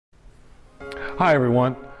Hi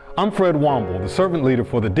everyone, I'm Fred Womble, the servant leader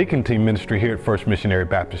for the Deacon Team Ministry here at First Missionary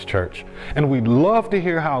Baptist Church. And we'd love to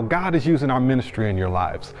hear how God is using our ministry in your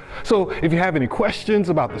lives. So if you have any questions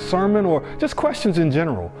about the sermon or just questions in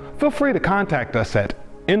general, feel free to contact us at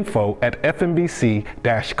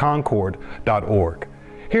info@fmbc-concord.org.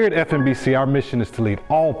 Here at FMBC, our mission is to lead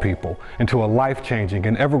all people into a life-changing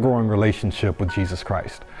and ever-growing relationship with Jesus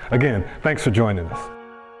Christ. Again, thanks for joining us.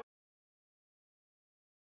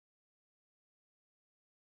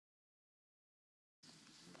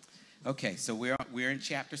 Okay, so we're in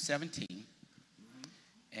chapter 17,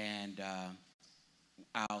 and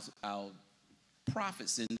our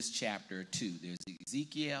prophets in this chapter are two. There's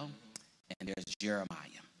Ezekiel and there's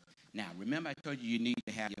Jeremiah. Now, remember I told you need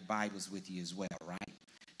to have your Bibles with you as well, right?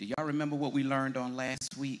 Do y'all remember what we learned on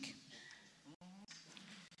last week?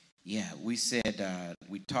 Yeah, we said,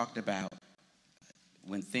 we talked about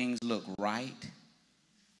when things look right,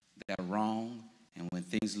 they're wrong, and when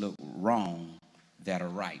things look wrong, that are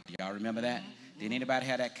right. Do y'all remember that? Did anybody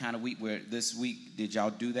have that kind of week where this week, did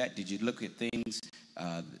y'all do that? Did you look at things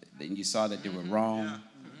and you saw that they were wrong? Yeah.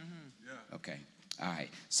 Yeah. Okay. All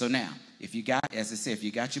right. So now, if you got, as I said, if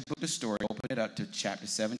you got your book of story, open it up to chapter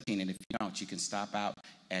 17. And if you don't, you can stop out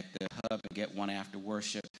at the hub and get one after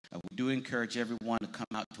worship. We do encourage everyone to come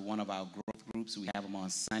out to one of our growth groups. We have them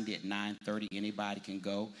on Sunday at 9:30. Anybody can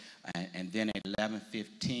go. And then at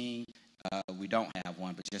 11:15, we don't have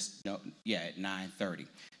one, but just at 9:30.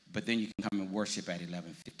 But then you can come and worship at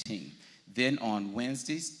 11:15. Then on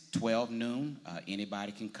Wednesdays, 12 noon,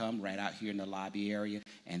 anybody can come right out here in the lobby area.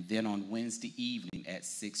 And then on Wednesday evening at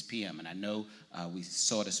 6 p.m. And I know we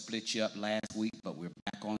sort of split you up last week, but we're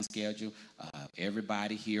back on schedule.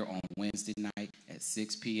 Everybody here on Wednesday night at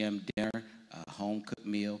 6 p.m. dinner, home cooked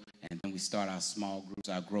meal, and then we start our small groups,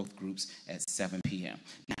 our growth groups at 7 p.m.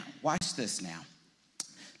 Now, watch this now.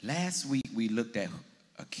 Last week, we looked at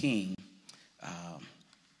a king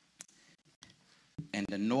and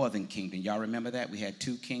the northern kingdom. Y'all remember that? We had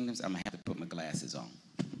two kingdoms. I'm going to have to put my glasses on.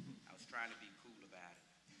 I was trying to be cool about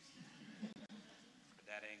it, but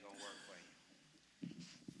that ain't going to work for you.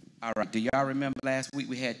 All right. Do y'all remember last week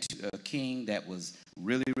we had a king that was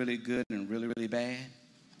really, really good and really, really bad?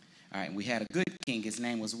 All right. We had a good king. His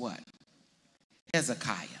name was what?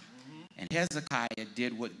 Hezekiah. And Hezekiah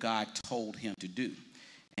did what God told him to do.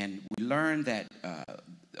 And we learned that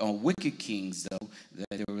on wicked kings, though,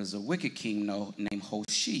 that there was a wicked king named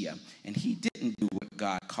Hoshea, and he didn't do what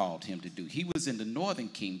God called him to do. He was in the northern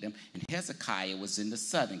kingdom, and Hezekiah was in the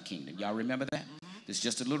southern kingdom. Y'all remember that? There's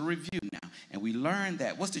just a little review now. And we learned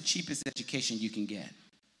that what's the cheapest education you can get?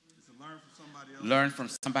 Learn from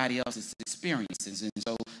somebody else's experiences. And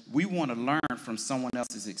so we want to learn from someone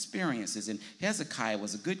else's experiences. And Hezekiah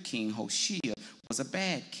was a good king. Hoshea was a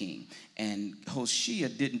bad king. And Hoshea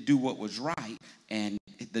didn't do what was right. And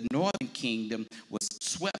the northern kingdom was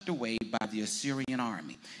swept away by the Assyrian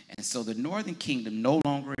army. And so the northern kingdom no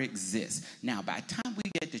longer exists. Now, by the time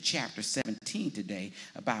we get to chapter 17 today,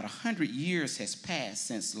 about 100 years has passed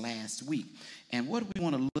since last week. And what we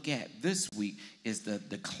want to look at this week is the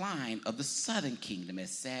decline of the southern kingdom,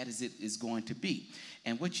 as sad as it is going to be.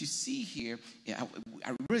 And what you see here, I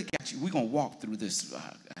really got you. We're going to walk through this.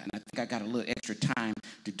 And I think I got a little extra time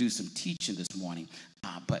to do some teaching this morning.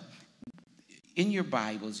 But in your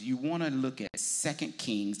Bibles, you want to look at 2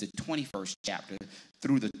 Kings, the 21st chapter,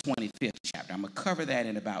 through the 25th chapter. I'm going to cover that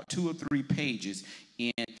in about 2 or 3 pages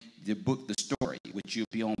in the book, The Story, which you'll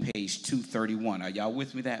be on page 231. Are y'all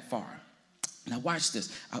with me that far? Now watch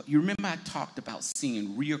this. You remember I talked about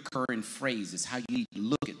seeing reoccurring phrases, how you need to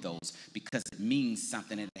look at those because it means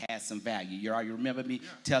something and it has some value. You remember me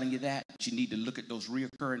telling you that? You need to look at those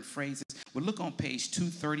reoccurring phrases. Well, look on page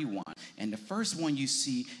 231. And the first one you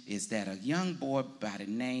see is that a young boy by the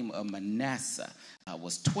name of Manasseh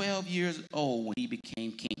was 12 years old when he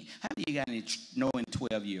became king. How many of you got any knowing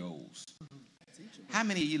 12-year-olds? How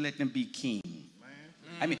many of you let them be king?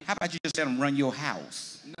 I mean, how about you just let them run your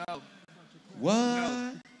house? No. What?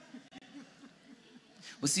 No.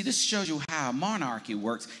 Well, see, this shows you how monarchy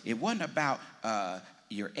works. It wasn't about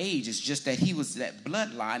your age. It's just that he was that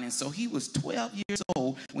bloodline. And so he was 12 years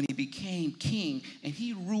old when he became king, and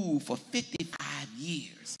he ruled for 55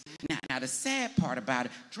 years. Now, the sad part about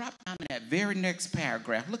it, drop down to that very next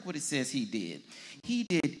paragraph. Look what it says he did. He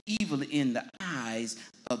did evil in the eyes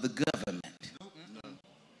of the government,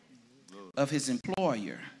 of his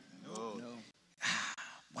employer.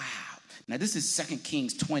 Wow. Now, this is 2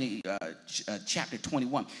 Kings 20, chapter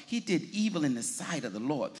 21. He did evil in the sight of the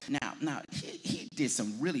Lord. Now he did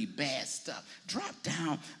some really bad stuff. Drop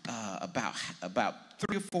down about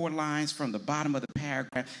 3 or 4 lines from the bottom of the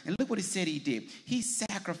paragraph, and look what it said he did. He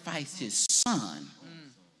sacrificed his son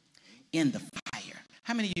in the fire.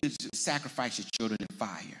 How many of you sacrifice your children in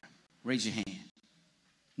fire? Raise your hand.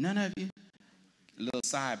 None of you? A little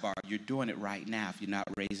sidebar, you're doing it right now if you're not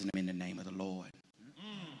raising them in the name of the Lord.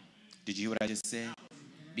 Did you hear what I just said?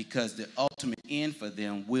 Because the ultimate end for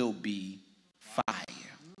them will be fire.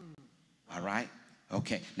 All right?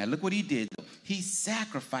 Okay. Now look what he did, though. He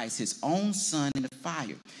sacrificed his own son in the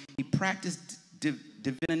fire. He practiced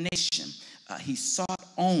divination. He sought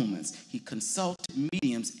omens. He consulted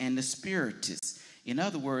mediums and the spiritists. In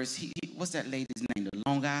other words, what's that lady's name? The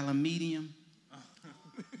Long Island medium?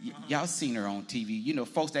 Y'all seen her on TV. You know,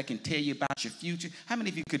 folks that can tell you about your future. How many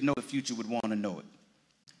of you could know the future would want to know it?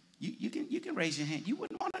 You can raise your hand. You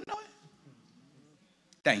wouldn't want to know it?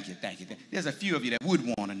 Thank you. There's a few of you that would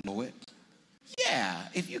want to know it. Yeah,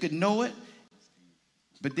 if you could know it.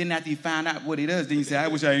 But then after you find out what it does, then you say, I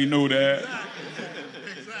wish I didn't know that.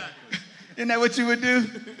 Exactly. Isn't that what you would do?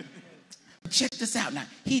 Check this out. Now,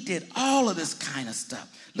 he did all of this kind of stuff.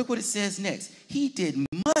 Look what it says next. He did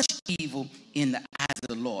much evil in the eyes of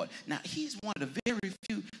the Lord. Now, he's one of the very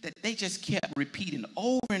few that they just kept repeating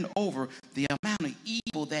over and over the amount of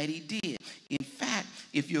evil that he did. In fact,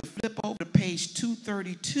 if you flip over to page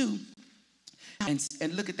 232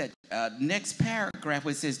 and look at that next paragraph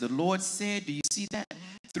where it says, the Lord said, do you see that?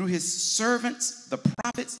 Through his servants, the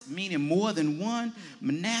prophets, meaning more than one,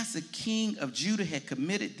 Manasseh, king of Judah, had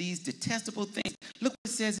committed these detestable things. Look what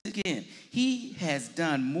it says again. He has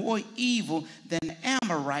done more evil than the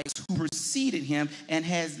Amorites who preceded him and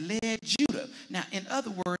has led Judah. Now, in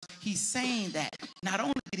other words, he's saying that not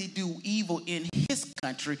only did he do evil in his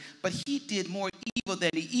country, but he did more evil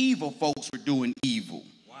than the evil folks were doing evil.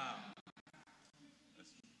 Wow.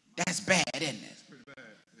 That's bad, isn't it?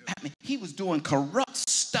 I mean, he was doing corrupt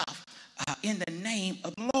stuff in the name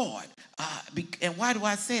of the Lord. And why do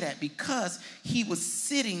I say that? Because he was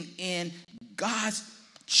sitting in God's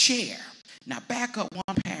chair. Now, back up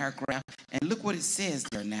one paragraph and look what it says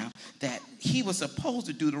there now, that he was supposed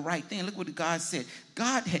to do the right thing. Look what God said.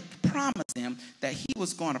 God had promised them that he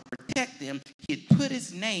was going to protect them. He had put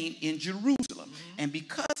his name in Jerusalem. And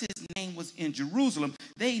because his name was in Jerusalem,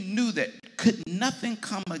 they knew that could nothing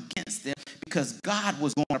come against them because God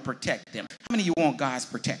was going to protect them. How many of you want God's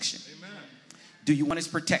protection? Amen. Do you want his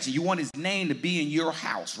protection? You want his name to be in your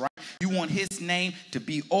house, right? You want his name to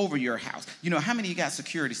be over your house. You know, how many of you got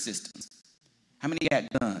security systems? How many got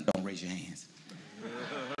guns? Don't raise your hands.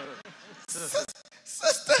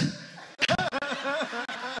 Sister,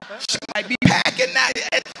 she might be packing now.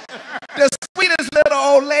 The sweetest little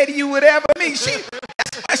old lady you would ever meet.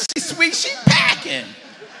 That's why she's sweet. She packing.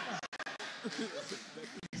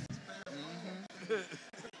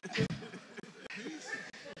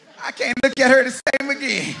 I can't look at her the same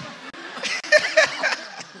again.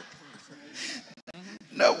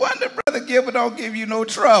 No wonder Brother Gilbert don't give you no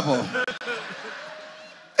trouble.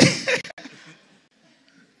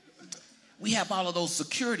 We have all of those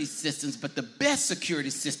security systems, but the best security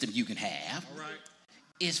system you can have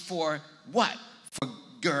is for what? For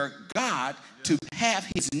God to have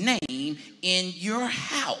his name in your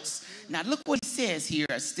house. Now look what he says here,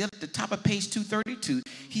 still at the top of page 232.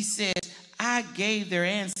 He says, I gave their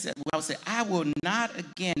ancestors, I will not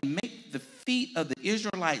again make the feet of the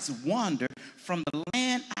Israelites wander from the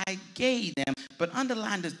land I gave them. But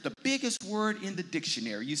underline the biggest word in the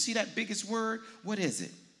dictionary. You see that biggest word? What is it?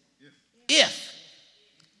 If.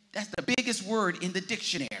 That's the biggest word in the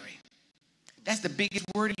dictionary. That's the biggest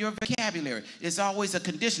word in your vocabulary. It's always a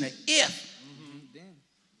conditioner. If.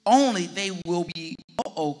 Only they will be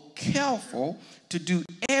careful to do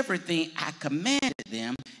everything I commanded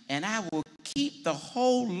them, and I will keep the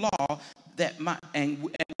whole law that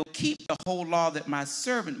will keep the whole law that my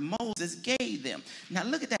servant Moses gave them. Now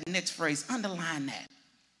look at that next phrase. Underline that.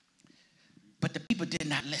 But the people did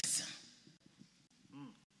not listen.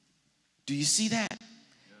 Do you see that?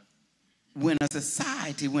 When a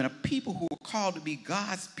society, when a people who are called to be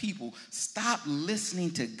God's people stop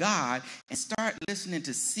listening to God and start listening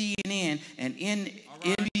to CNN and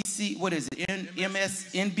NBC, what is it?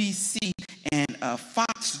 MSNBC and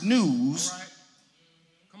Fox News.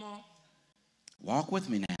 Come on. Walk with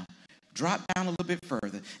me now. Drop down a little bit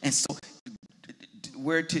further. And so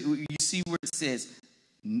you see where it says,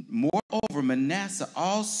 moreover, Manasseh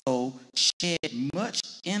also shed much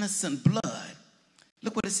innocent blood.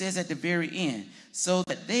 Look what it says at the very end. So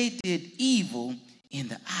that they did evil in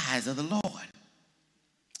the eyes of the Lord.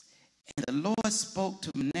 And the Lord spoke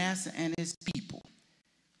to Manasseh and his people.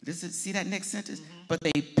 See that next sentence? But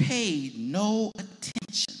they paid no attention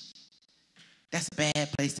That's a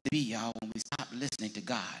bad place to be, y'all, when we stop listening to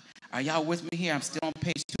God. Are y'all with me here? I'm still on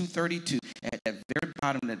page 232. At the very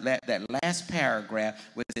bottom, that last paragraph,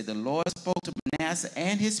 where it said, the Lord spoke to Manasseh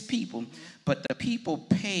and his people, but the people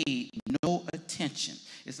paid no attention.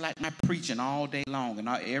 It's like my preaching all day long and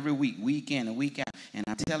every week, week in and week out. And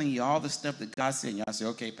I'm telling you all the stuff that God said. And y'all say,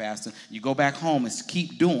 okay, Pastor, you go back home and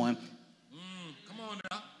keep doing Come on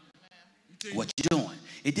now. what you're doing.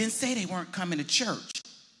 It didn't say they weren't coming to church.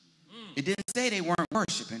 It didn't say they weren't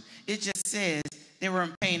worshiping. It just says they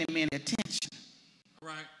weren't paying him any attention. All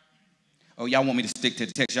right. Oh, y'all want me to stick to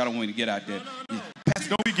the text? Y'all don't want me to get out there. No. Pastor,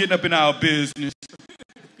 don't be getting up in our business.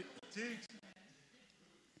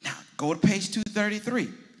 Now, go to page 233.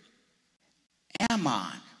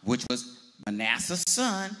 Ammon, which was Manasseh's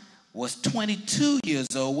son, was 22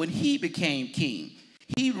 years old when he became king.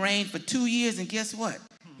 He reigned for 2 years, and guess what?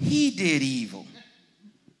 He did evil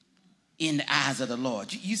in the eyes of the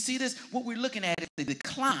Lord. You see this? What we're looking at is the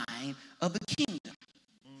decline of the kingdom.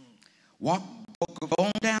 Go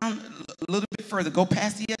on down a little bit further. Go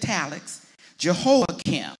past the italics.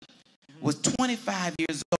 Jehoiakim was 25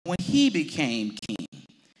 years old when he became king.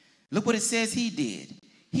 Look what it says he did.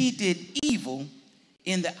 He did evil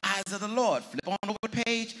in the eyes of the Lord. Flip on over to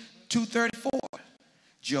page 234.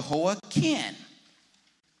 Jehoiakim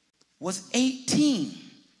was 18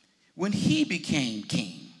 when he became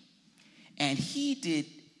king. And he did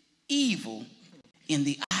evil in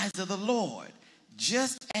the eyes of the Lord,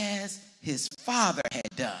 just as his father had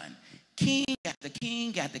done. King after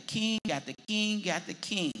king after king after king after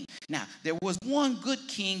king. Now, there was one good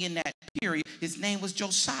king in that period. His name was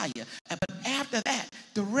Josiah. But after that,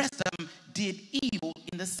 the rest of them did evil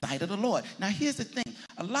in the sight of the Lord. Now, here's the thing.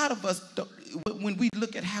 A lot of us, when we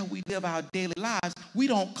look at how we live our daily lives, we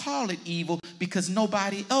don't call it evil because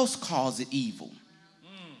nobody else calls it evil.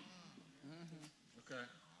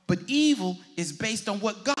 But evil is based on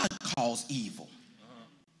what God calls evil.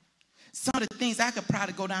 Some of the things, I could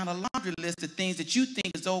probably go down a laundry list of things that you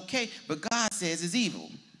think is okay, but God says is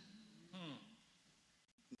evil.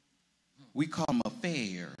 We call them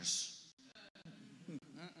affairs.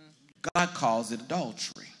 God calls it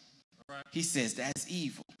adultery. He says that's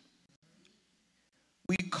evil.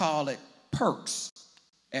 We call it perks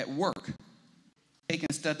at work, taking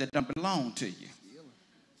stuff that don't belong to you.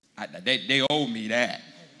 They owe me that.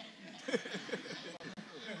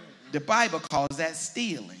 The Bible calls that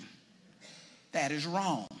stealing. That is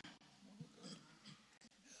wrong.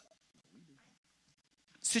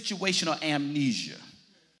 Situational amnesia.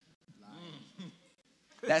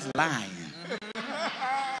 That's lying.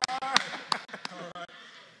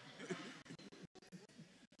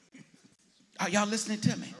 Are y'all listening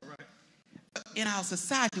to me? In our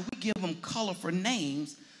society, we give them colorful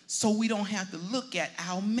names so we don't have to look at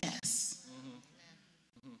our mess.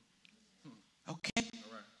 Okay?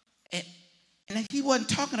 And he wasn't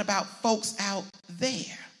talking about folks out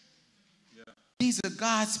there. Yeah. These are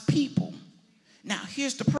God's people. Now,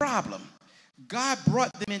 here's the problem. God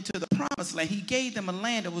brought them into the promised land. He gave them a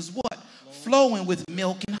land that was what? Flowing with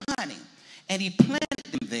milk and honey. And he planted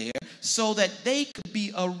them there so that they could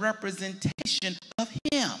be a representation of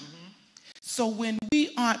him. So when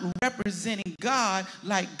we aren't representing God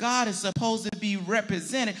like God is supposed to be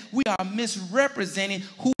represented, we are misrepresenting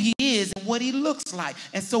who he is and what he looks like.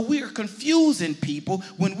 And so we are confusing people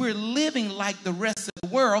when we're living like the rest of the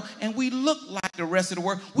world and we look like the rest of the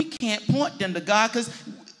world. We can't point them to God because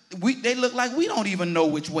they look like we don't even know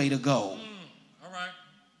which way to go. All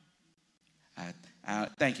right.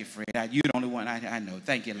 Thank you, Fred. You're the only one I know.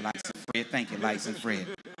 Thank you, Lights and Fred. Thank you, Lights and Fred.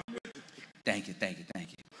 Thank you.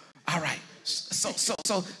 All right. So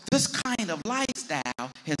this kind of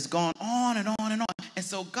lifestyle has gone on and on and on. And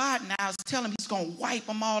so God now is telling him he's going to wipe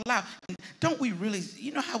them all out. And don't we really,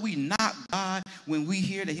 you know how we knock God when we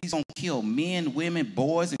hear that he's going to kill men, women,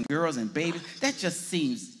 boys, and girls, and babies? That just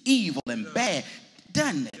seems evil and bad,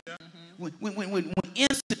 doesn't it? When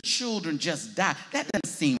innocent children just die, that doesn't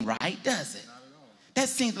seem right, does it? That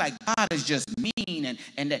seems like God is just mean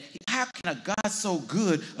and that how can a God so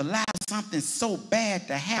good allow something so bad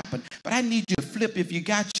to happen? But I need you to flip, if you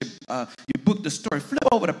got your book, the story, flip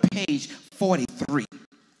over to page 43.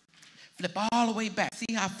 Flip all the way back.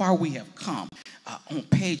 See how far we have come on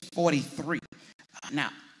page 43.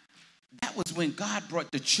 Now, that was when God brought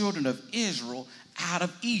the children of Israel out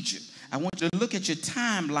of Egypt. I want you to look at your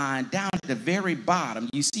timeline down at the very bottom.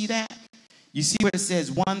 You see that? You see where it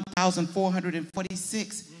says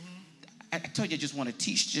 1,446? I told you I just want to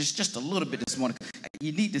teach just a little bit this morning.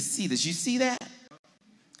 You need to see this. You see that?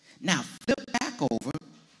 Now, flip back over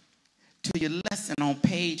to your lesson on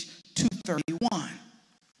page 231.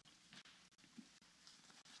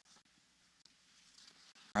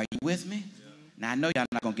 with me? Now, I know y'all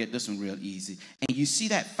not going to get this one real easy. And you see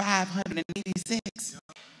that 586?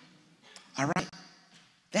 All right?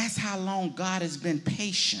 That's how long God has been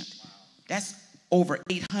patient. That's over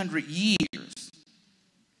 800 years.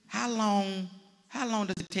 How long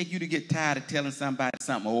does it take you to get tired of telling somebody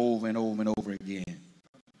something over and over and over again?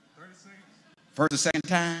 30 seconds. First or second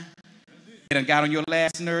time? You done got on your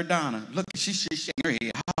last nerve, Donna. Look, she's shaking her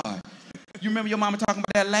head hard. You remember your mama talking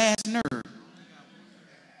about that last nerve?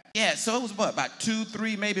 Yeah, so it was what, about 2,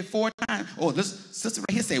 3, maybe 4 times? Oh, this sister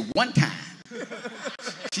right here say 1 time.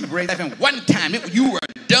 She raised up in 1 time. You were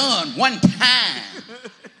done 1 time.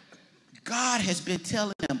 God has been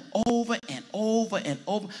telling them over and over and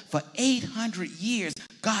over for 800 years.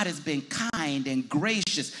 God has been kind and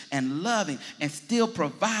gracious and loving and still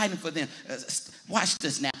providing for them. Watch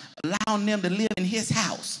this now. Allowing them to live in his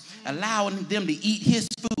house. Allowing them to eat his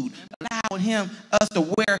food. Allowing us to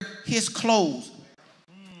wear his clothes.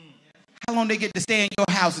 How long they get to stay in your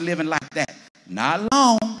house living like that? Not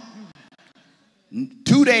long.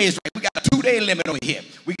 2 days, right? We got a 2-day limit over here.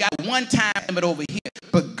 We got a 1-time limit over here.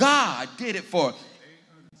 But God did it for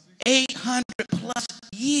 800 plus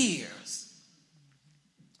years.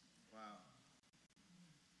 Wow.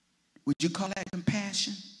 Would you call that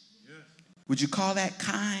compassion? Yes. Would you call that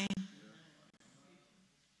kind? Yes.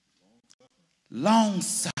 Long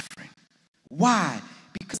suffering. Why?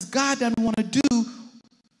 Because God doesn't want to do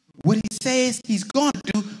what he says he's going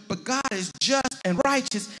to do, but God is just and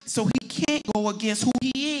righteous, so he can't go against who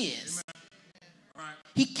he is.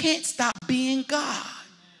 He can't stop being God.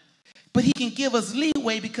 But he can give us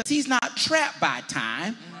leeway because he's not trapped by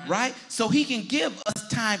time, right? So he can give us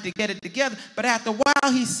time to get it together. But after a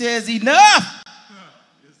while, he says, enough.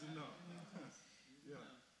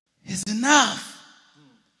 It's enough.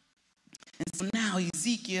 And so now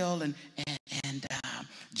Ezekiel and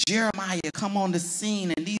Jeremiah come on the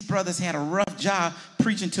scene, and these brothers had a rough job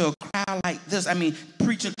preaching to a crowd like this. I mean,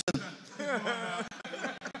 preaching to...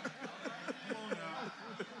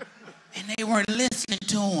 and they weren't listening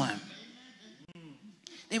to him.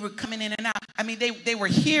 They were coming in and out. I mean, they were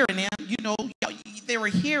hearing him, they were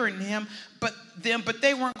hearing him, but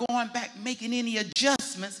they weren't going back making any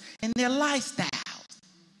adjustments in their lifestyles.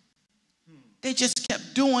 They just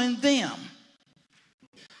kept doing them.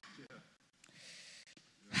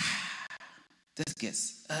 This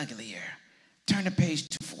gets uglier. Turn to page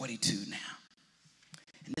 242 now.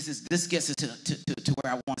 And this gets us to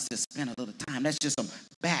where I want us to spend a little time. That's just some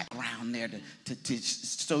background there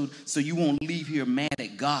so you won't leave here mad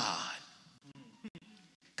at God.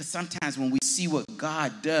 Because sometimes when we see what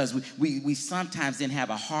God does, we sometimes then have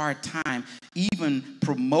a hard time even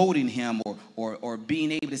promoting him or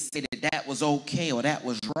being able to say that was okay or that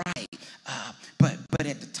was right. But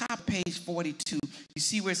at the top of page 42, you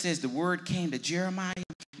see where it says the word came to Jeremiah.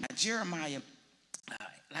 Now Jeremiah,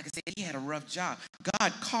 like I said, he had a rough job.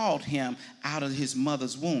 God called him out of his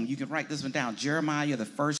mother's womb. You can write this one down. Jeremiah, the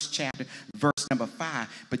 1st chapter, verse number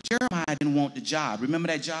 5. But Jeremiah didn't want the job. Remember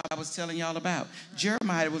that job I was telling y'all about?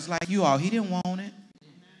 Jeremiah was like you all. He didn't want it.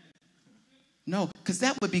 No, because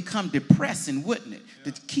that would become depressing, wouldn't it?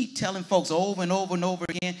 To keep telling folks over and over and over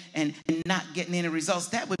again and not getting any results.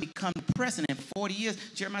 That would become depressing. And for 40 years,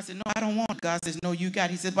 Jeremiah said, no, I don't want it. God says, no, you got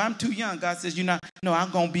it. He said, well, I'm too young. God says, no,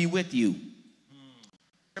 I'm going to be with you.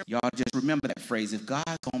 Y'all just remember that phrase. If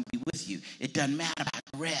God's going to be with you, it doesn't matter about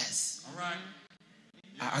the rest. All right.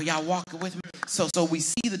 Are y'all walking with me? So we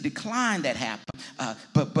see the decline that happened.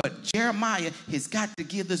 But Jeremiah has got to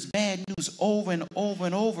give this bad news over and over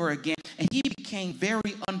and over again. And he became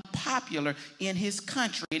very unpopular in his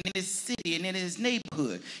country and in his city and in his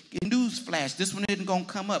neighborhood. Newsflash, this one isn't going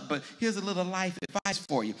to come up, but here's a little life advice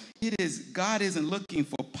for you. God isn't looking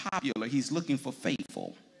for popular. He's looking for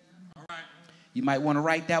faithful. All right. You might want to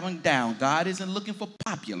write that one down. God isn't looking for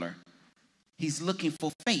popular. He's looking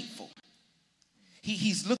for faithful.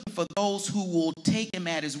 He's looking for those who will take him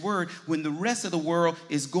at his word when the rest of the world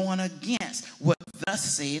is going against what thus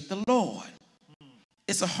saith the Lord.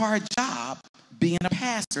 It's a hard job being a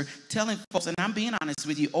pastor, telling folks, and I'm being honest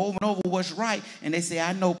with you, over and over what's right, and they say,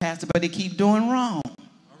 I know, Pastor, but they keep doing wrong.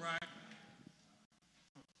 All right.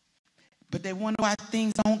 But they wonder why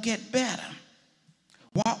things don't get better.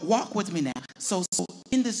 Walk with me now. So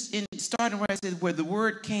in starting where I said where the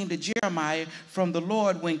word came to Jeremiah from the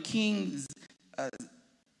Lord when King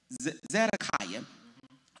Zedekiah.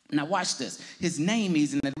 Now watch this. His name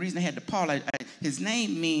means, and the reason I had to Paul, his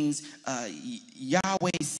name means Yahweh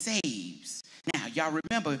saves. Now y'all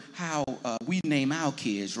remember how we name our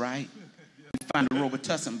kids, right? We find a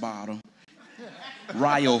Robitussin bottle,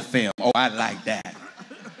 Ryo film. Oh, I like that.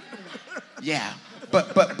 Yeah,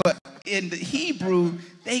 but in the Hebrew,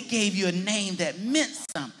 they gave you a name that meant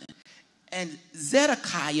something. And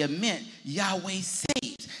Zedekiah meant Yahweh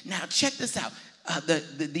saves. Now, check this out.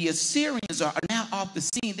 The Assyrians are now off the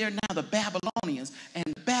scene. They're now the Babylonians. And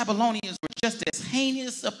the Babylonians were just as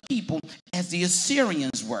heinous a people as the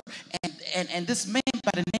Assyrians were. And this man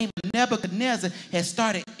by the name of Nebuchadnezzar has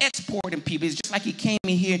started exporting people. It's just like he came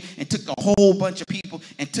in here and took a whole bunch of people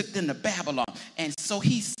and took them to Babylon. And so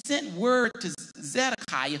he sent word to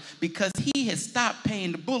Zedekiah because he had stopped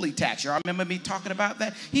paying the bully tax. You remember me talking about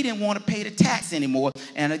that? He didn't want to pay the tax anymore.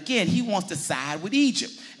 And again, he wants to side with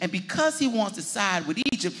Egypt. And because he wants to side with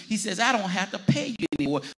Egypt, he says, I don't have to pay you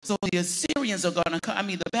anymore. So the Assyrians are going to come,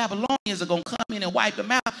 the Babylonians are going to come in and wipe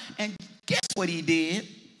them out. And guess what he did?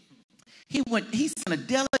 He sent a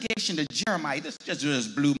delegation to Jeremiah. This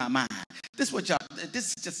just blew my mind. This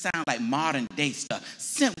just sounds like modern day stuff.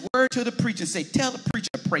 Sent word to the preacher and say, tell the preacher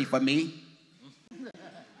to pray for me.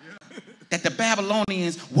 That the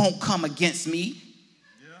Babylonians won't come against me.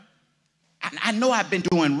 I know I've been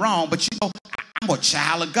doing wrong, but I'm a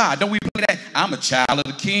child of God. Don't we play that? I'm a child of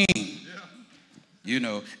the King.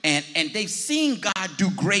 And they've seen God do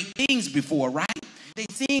great things before, right? They've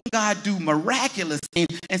seen God do miraculous things.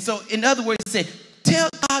 And so, in other words, he said, tell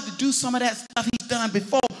God to do some of that stuff he's done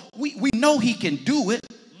before. We know he can do it.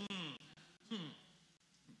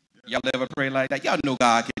 Y'all ever pray like that? Y'all know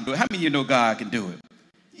God can do it. How many of you know God can do it?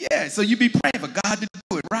 Yeah, so you be praying for God to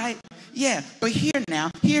do it, right? Yeah, but here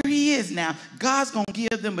he is now. God's going to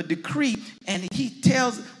give them a decree, and he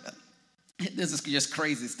tells, this is just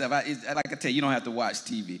crazy stuff. Like I tell you, you don't have to watch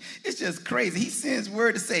TV. It's just crazy. He sends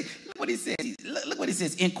word to say, look what he says. Look what he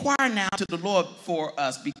says. Inquire now to the Lord for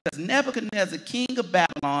us, because Nebuchadnezzar, king of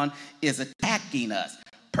Babylon, is attacking us.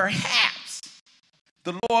 Perhaps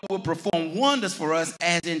the Lord will perform wonders for us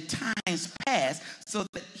as in times past, so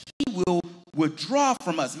that he will withdraw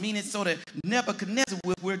from us, meaning so that Nebuchadnezzar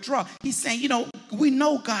will withdraw. He's saying, we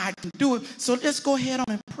know God can do it, so let's go ahead on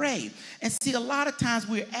and pray. And see, a lot of times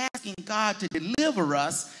we're asking God to deliver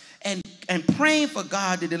us and praying for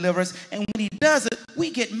God to deliver us, and when he does it, we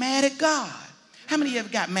get mad at God. How many of you ever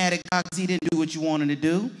got mad at God because he didn't do what you wanted to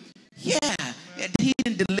do? Yeah, he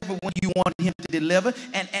didn't deliver when you wanted him to deliver,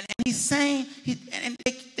 and he's saying,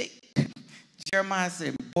 Jeremiah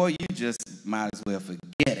said, boy, you just might as well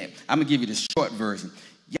forget it. I'm going to give you the short version.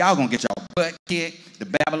 Y'all going to get your butt kicked. The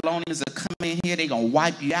Babylonians are coming in here. They're going to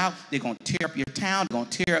wipe you out. They're going to tear up your town. They're going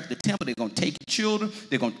to tear up the temple. They're going to take your children.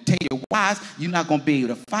 They're going to take your wives. You're not going to be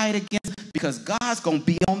able to fight against them because God's going to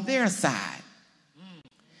be on their side.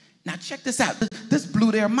 Now, check this out. This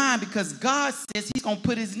blew their mind because God says he's going to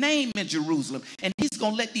put his name in Jerusalem, and he's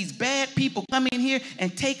going to let these bad people come in here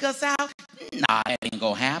and take us out. Nah, that ain't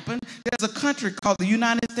going to happen. There's a country called the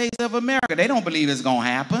United States of America. They don't believe it's going to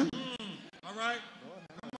happen. All right.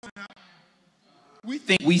 We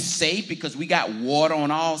think we safe because we got water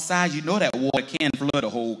on all sides. You know that water can flood the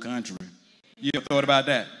whole country. You ever thought about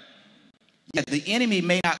that? Yeah, the enemy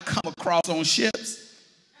may not come across on ships.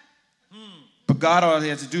 But God, all he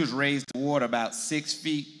has to do is raise the water about 6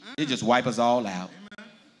 feet. It just wipe us all out.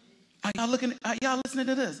 Are y'all listening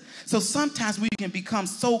to this? So sometimes we can become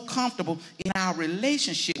so comfortable in our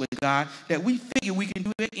relationship with God that we figure we can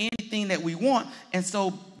do anything that we want. And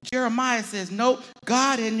so Jeremiah says, nope,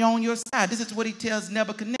 God isn't on your side. This is what he tells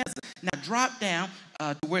Nebuchadnezzar. Now drop down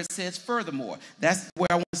to where it says furthermore. That's where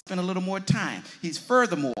I want to spend a little more time. He's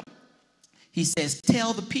furthermore. He says,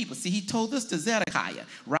 tell the people. See, he told this to Zedekiah,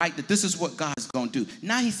 right, that this is what God's going to do.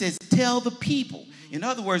 Now he says, tell the people. In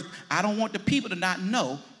other words, I don't want the people to not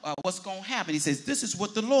know what's going to happen. He says, this is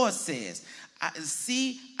what the Lord says.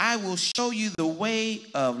 I will show you the way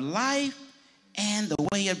of life and the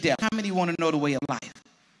way of death. How many want to know the way of life?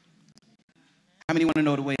 How many want to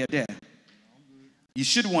know the way of death? You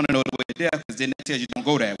should want to know the way of death because then it tells you don't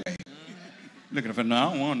go that way. Looking for, no, I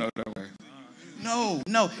don't want to know that way. No.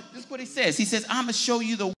 This is what he says. He says, I'm going to show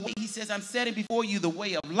you the way. He says, I'm setting before you the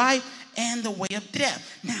way of life and the way of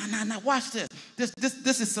death. Now, watch this.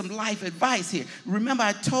 This is some life advice here. Remember,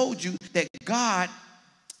 I told you that God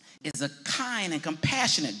is a kind and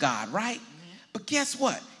compassionate God, right? But guess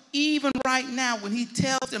what? Even right now, when he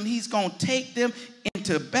tells them he's going to take them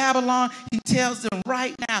into Babylon, he tells them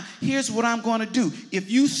right now, here's what I'm going to do. If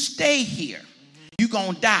you stay here, you're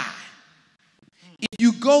going to die. If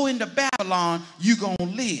you go into Babylon, you're going to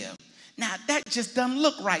live. Now, that just doesn't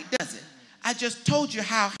look right, does it? I just told you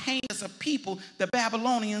how heinous a people the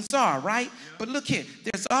Babylonians are, right? But look here,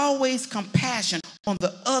 there's always compassion on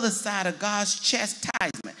the other side of God's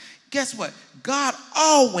chastisement. Guess what? God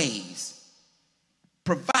always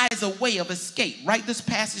provides a way of escape. Write this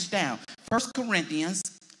passage down. 1 Corinthians,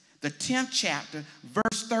 the 10th chapter,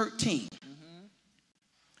 verse 13.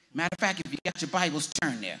 Matter of fact, if you got your Bibles,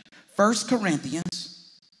 turn there. 1 Corinthians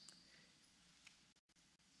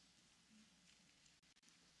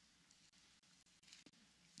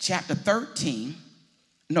chapter 10,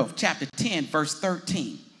 verse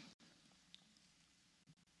 13.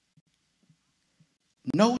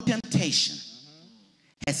 No temptation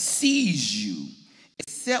has seized you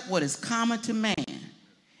except what is common to man.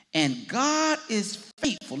 And God is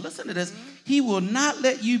faithful. Listen to this. He will not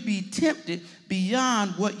let you be tempted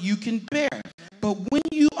beyond what you can bear. But when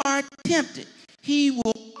you are tempted, he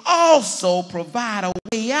will also provide a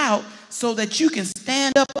way out so that you can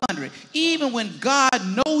stand up under it. Even when God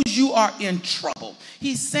knows you are in trouble,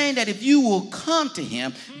 he's saying that if you will come to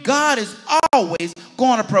him, God is always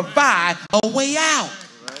going to provide a way out.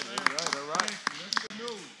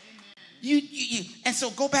 And so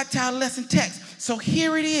go back to our lesson text. So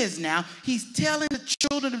here it is now. He's telling the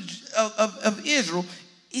children of Israel,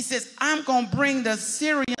 he says, I'm going to bring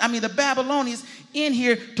the Babylonians in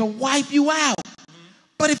here to wipe you out.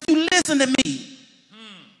 But if you listen to me,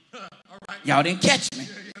 y'all didn't catch me.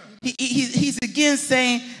 He's again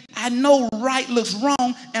saying, I know right looks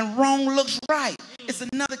wrong and wrong looks right. It's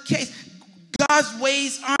another case. God's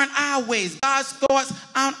ways aren't our ways. God's thoughts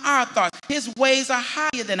aren't our thoughts. His ways are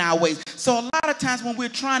higher than our ways. So a lot of times when we're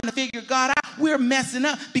trying to figure God out, we're messing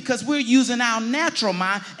up because we're using our natural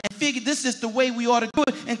mind and figure this is the way we ought to do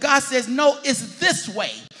it. And God says, no, it's this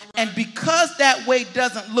way. And because that way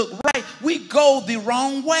doesn't look right, we go the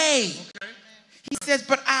wrong way. He says,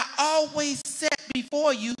 but I always set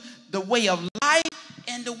before you the way of life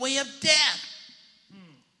and the way of death.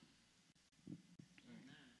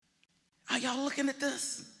 Are y'all looking at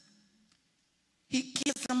this? He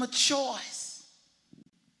gives them a choice.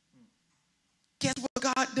 Guess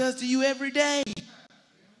what God does to you every day?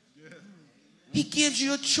 He gives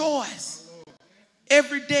you a choice.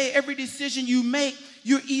 Every day, every decision you make,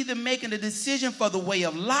 you're either making a decision for the way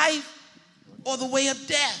of life or the way of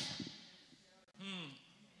death.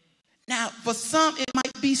 Now, for some, it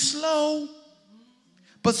might be slow,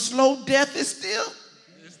 but slow death is still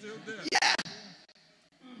death. Yeah.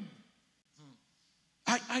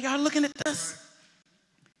 Are y'all looking at this?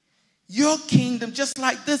 Your kingdom, just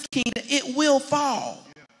like this kingdom, it will fall.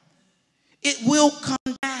 It will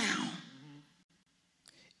come down.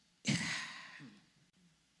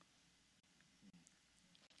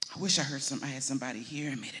 I wish I had somebody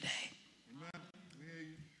hearing me today.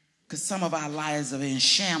 Because some of our lives are in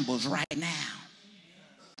shambles right now.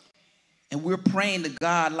 And we're praying to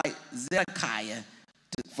God like Zedekiah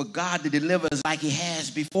for God to deliver us like he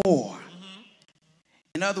has before.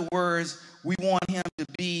 In other words, we want him to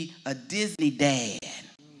be a Disney dad.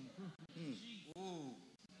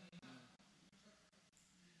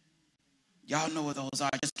 Y'all know what those are.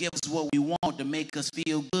 Just give us what we want to make us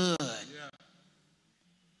feel good.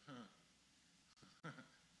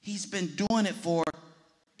 He's been doing it for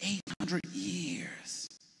 800 years.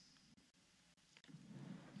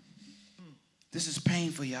 This is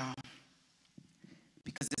painful, y'all.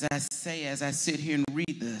 Because as I sit here and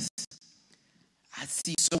read this, I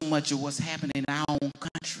see so much of what's happening in our own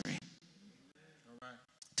country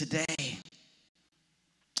today.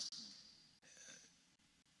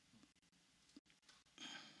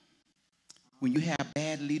 When you have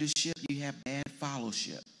bad leadership, you have bad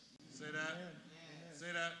fellowship. Say that.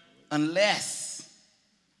 Say that. Unless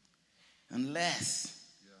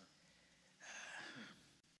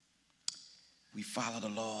we follow the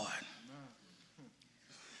Lord.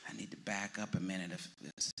 I need to back up a minute of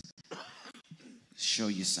this. Show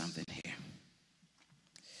you something here.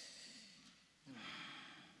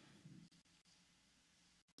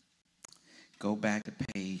 Go back to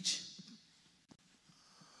page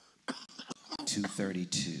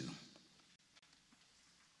 232.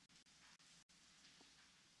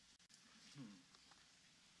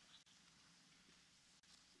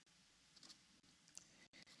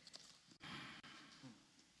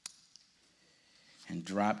 And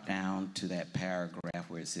drop down to that paragraph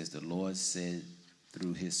where it says, the Lord said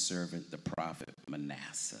through his servant, the prophet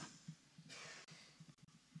Manasseh.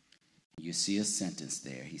 You see a sentence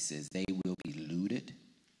there. He says, they will be looted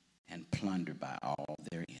and plundered by all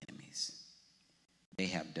their enemies. They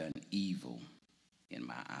have done evil in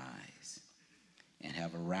my eyes and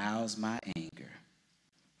have aroused my anger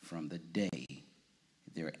from the day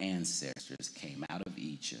their ancestors came out of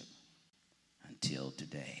Egypt until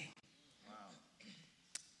today.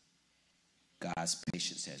 God's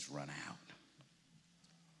patience has run out.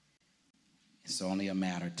 It's only a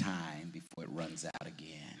matter of time before it runs out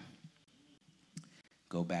again.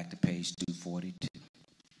 Go back to page 242.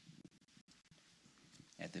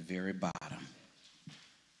 At the very bottom,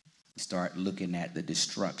 you start looking at the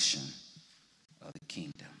destruction of the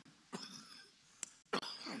kingdom.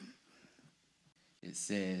 It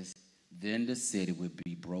says, then the city would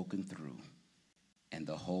be broken through, and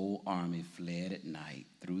the whole army fled at night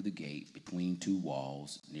through the gate between two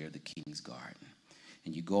walls near the king's garden.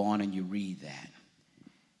 And you go on and you read that.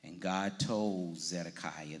 And God told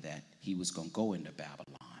Zedekiah that he was going to go into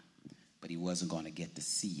Babylon, but he wasn't going to get to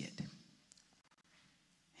see it.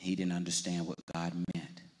 He didn't understand what God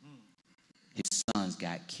meant. His sons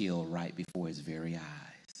got killed right before his very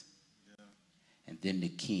eyes. And then the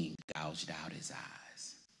king gouged out his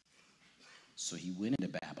eyes. So he went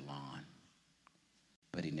into Babylon,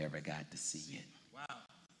 but he never got to see it. Wow.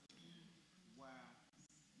 Wow.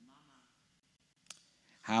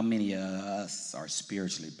 How many of us are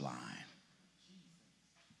spiritually blind?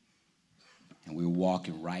 And we're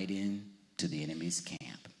walking right into the enemy's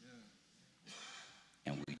camp.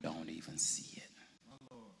 And we don't even see it.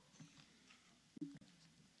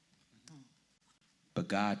 But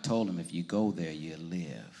God told him, if you go there, you'll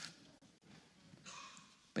live.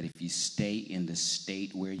 But if you stay in the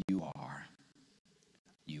state where you are,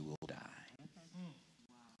 you will die.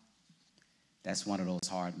 That's one of those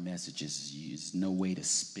hard messages. There's no way to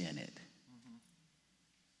spin it.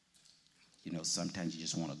 You know, sometimes you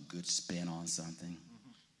just want a good spin on something.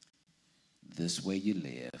 This way you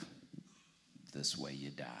live, this way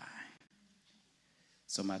you die.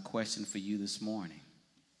 So my question for you this morning,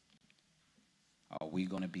 are we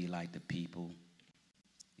going to be like the people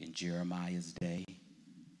in Jeremiah's day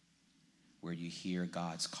where you hear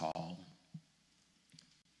God's call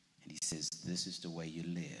and he says, this is the way you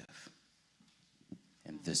live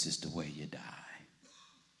and this is the way you die?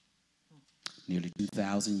 Nearly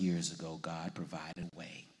 2,000 years ago, God provided a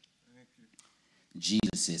way.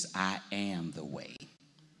 Jesus says, I am the way,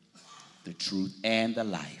 the truth, and the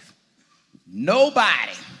life.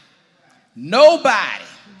 Nobody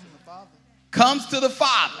comes to the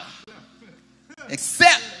Father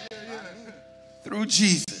except through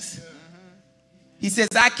Jesus. He says,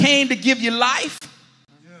 I came to give you life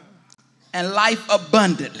and life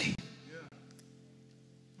abundantly.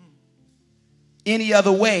 Any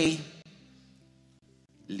other way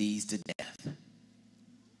leads to death.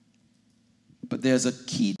 But there's a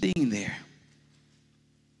key thing there.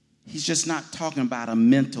 He's just not talking about a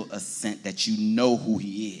mental assent that you know who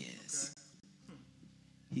he is.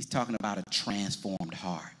 He's talking about a transformed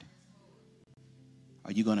heart.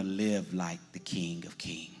 Are you going to live like the King of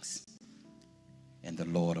Kings and the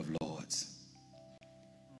Lord of Lords?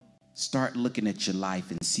 Start looking at your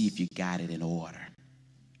life and see if you got it in order.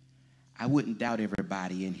 I wouldn't doubt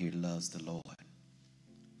everybody in here loves the Lord.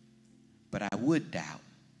 But I would doubt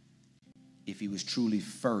if he was truly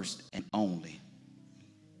first and only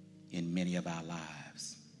in many of our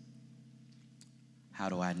lives. How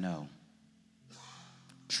do I know?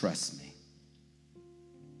 Trust me.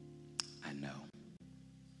 I know.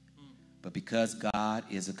 But because God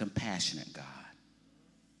is a compassionate God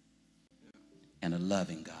and a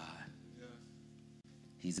loving God,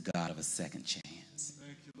 he's a God of a second chance,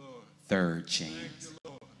 third chance,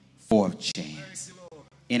 fourth chance.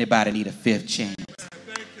 Anybody need a fifth chance?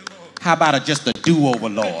 How about just a do-over,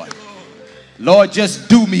 Lord? Lord, just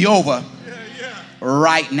do me over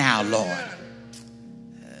right now, Lord.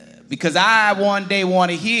 Because I one day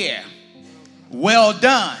want to hear, well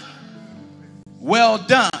done,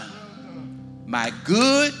 my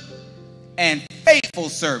good and faithful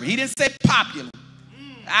servant. He didn't say popular.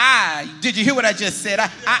 Did you hear what I just said?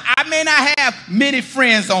 I may not have many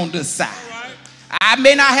friends on this side. I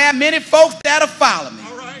may not have many folks that'll follow me.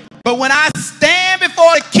 But when I stand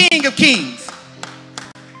before the King of Kings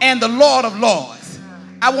and the Lord of Lords,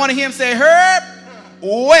 I want to hear him say, Herb,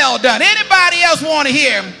 well done. Anybody else want to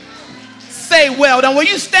hear him say well done? Will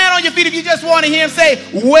you stand on your feet if you just want to hear him say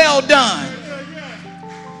well done?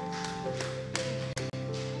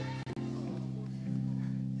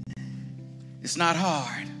 It's not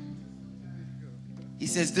hard. He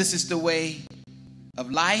says this is the way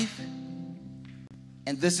of life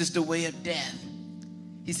and this is the way of death.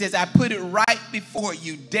 He says, I put it right before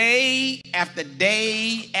you day after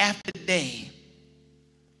day after day.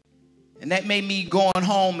 And that made me going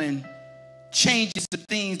home and changing some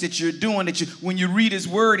things that you're doing. When you read his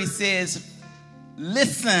word, he says,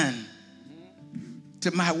 listen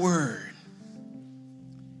to my word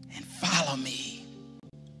and follow me.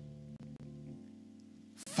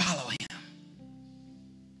 Follow him.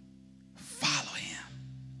 Follow him.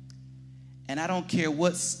 And I don't care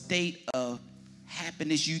what state of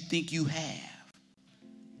happiness you think you have.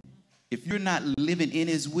 If you're not living in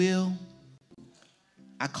his will,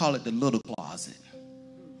 I call it the little closet.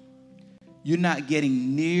 you're not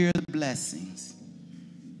getting near the blessings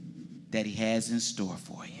that he has in store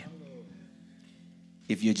for you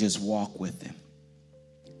if you just walk with him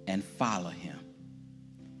and follow him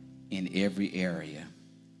in every area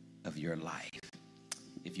of your life.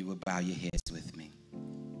 If you would bow your heads with me.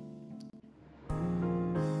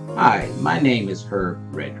 Hi, my name is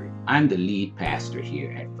Herb Redrick. I'm the lead pastor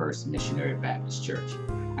here at First Missionary Baptist Church.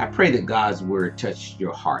 I pray that God's word touched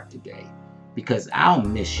your heart today, because our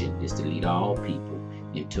mission is to lead all people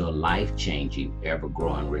into a life-changing,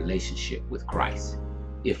 ever-growing relationship with Christ.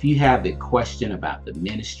 If you have a question about the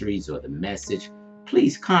ministries or the message,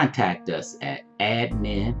 please contact us at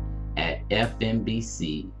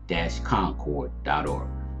admin@fmbc-concord.org.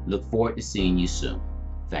 Look forward to seeing you soon.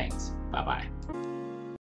 Thanks. Bye-bye.